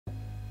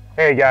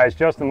Hey guys,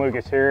 Justin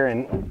Lucas here,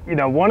 and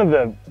one of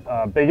the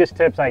biggest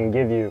tips I can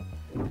give you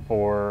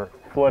for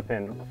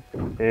flipping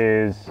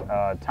is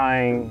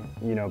tying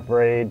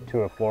braid to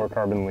a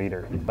fluorocarbon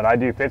leader. But I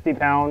do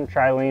 50-pound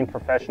trilene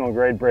professional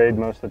grade braid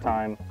most of the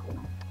time,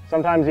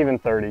 sometimes even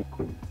 30.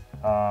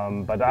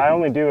 But I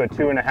only do a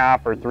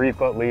 2.5 or 3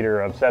 foot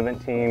leader of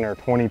 17 or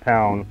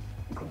 20-pound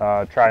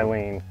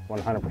trilene,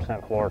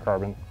 100%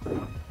 fluorocarbon.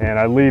 And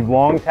I leave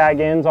long tag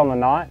ends on the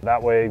knot.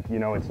 That way,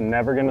 it's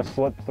never going to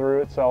slip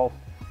through itself.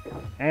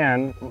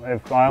 And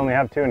if I only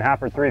have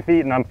 2.5 or 3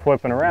 feet and I'm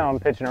flipping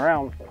around, pitching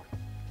around,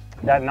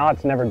 that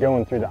knot's never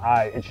going through the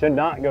eye. It should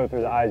not go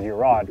through the eyes of your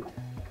rod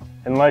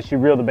unless you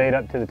reel the bait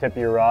up to the tip of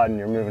your rod and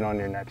you're moving on to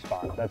your next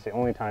spot. That's the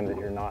only time that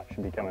your knot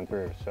should be coming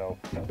through. So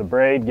the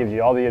braid gives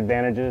you all the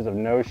advantages of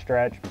no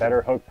stretch,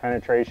 better hook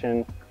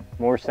penetration,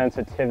 more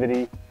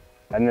sensitivity,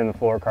 and then the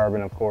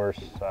fluorocarbon, of course,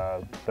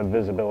 the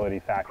visibility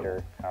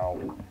factor, how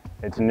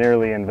it's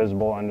nearly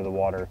invisible under the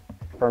water.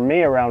 For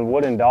me, around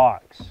wooden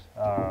docks,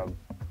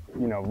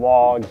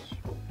 logs,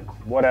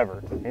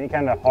 whatever, any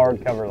kind of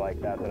hard cover like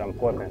that I'm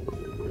flipping.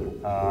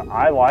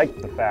 I like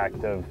the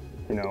fact of,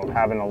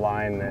 having a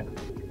line that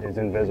is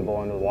invisible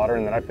under the water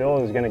and that I feel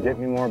is going to get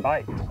me more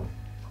bites.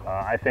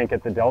 I think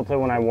at the Delta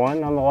when I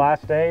won on the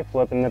last day,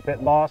 flipping the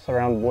pit boss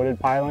around wooded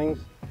pilings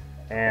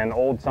and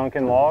old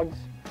sunken logs,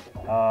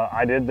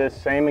 I did this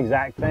same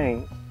exact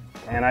thing.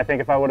 And I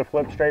think if I would have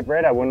flipped straight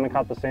braid, I wouldn't have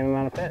caught the same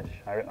amount of fish.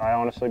 I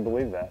honestly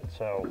believe that.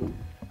 So.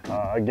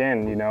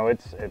 Again,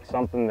 it's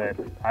something that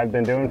I've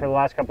been doing for the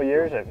last couple of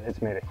years.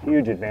 It's made a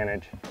huge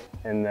advantage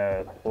in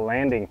the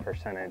landing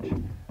percentage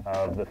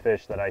of the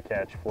fish that I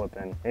catch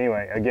flipping.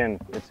 Anyway, again,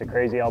 it's the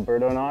crazy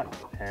Alberto knot,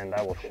 and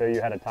I will show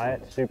you how to tie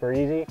it. Super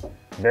easy,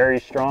 very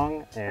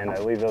strong, and I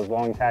leave those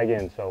long tag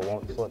in so it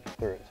won't slip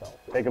through itself.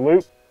 Take a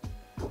loop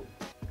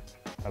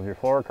of your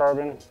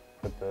fluorocarbon,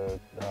 put the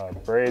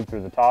braid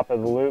through the top of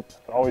the loop.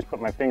 I always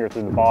put my finger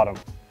through the bottom,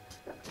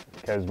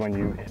 because when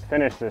you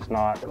finish this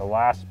knot, the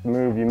last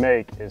move you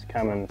make is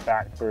coming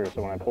back through.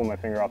 So when I pull my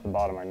finger off the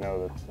bottom, I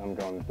know that I'm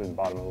going through the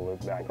bottom of the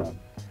loop back up.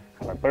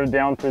 So I put it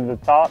down through the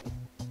top.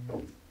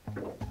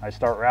 I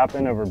start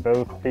wrapping over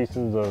both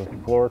pieces of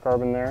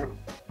fluorocarbon there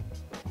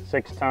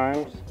 6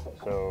 times.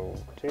 So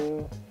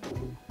 2,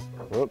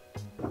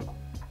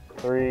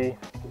 3,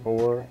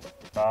 4,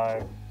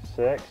 5,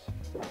 6,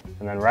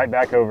 and then right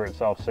back over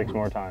itself 6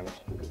 more times.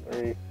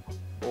 3,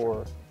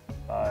 4,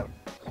 5,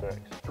 6.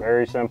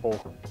 Very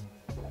simple.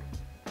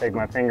 Take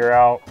my finger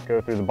out,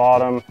 go through the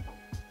bottom,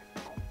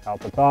 out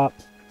the top,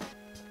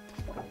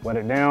 wet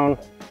it down.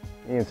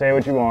 You can say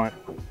what you want.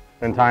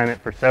 Been tying it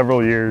for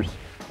several years.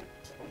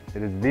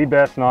 It is the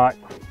best knot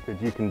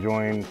that you can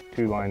join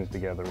 2 lines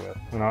together with.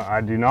 And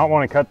I do not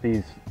want to cut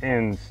these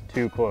ends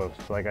too close.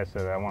 Like I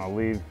said, I want to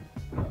leave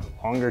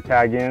longer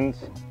tag ends,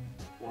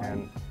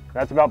 and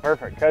that's about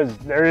perfect because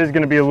there is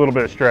going to be a little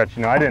bit of stretch.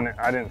 I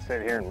didn't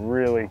sit here and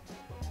really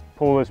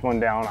pull this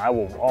one down. I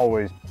will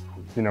always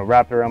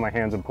wrap it around my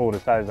hands and pull it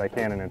as tight as I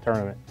can in a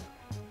tournament.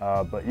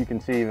 But you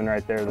can see even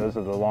right there, those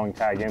are the long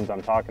tag ends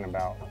I'm talking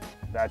about.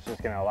 That's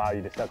just going to allow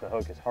you to set the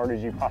hook as hard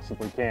as you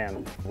possibly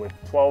can. With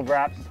 12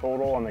 wraps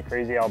total on the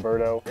Crazy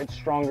Alberto, it's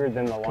stronger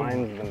than the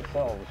lines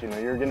themselves.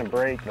 You're going to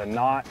break the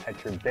knot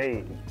at your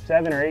bait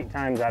 7 or 8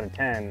 times out of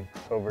 10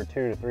 over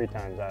 2 to 3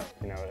 times that,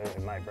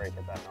 it might break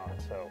at that knot.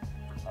 So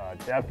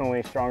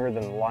definitely stronger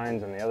than the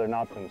lines and the other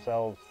knots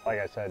themselves. Like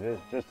I said,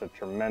 it's just a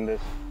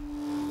tremendous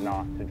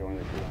knot to join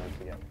the 2 lines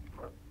together.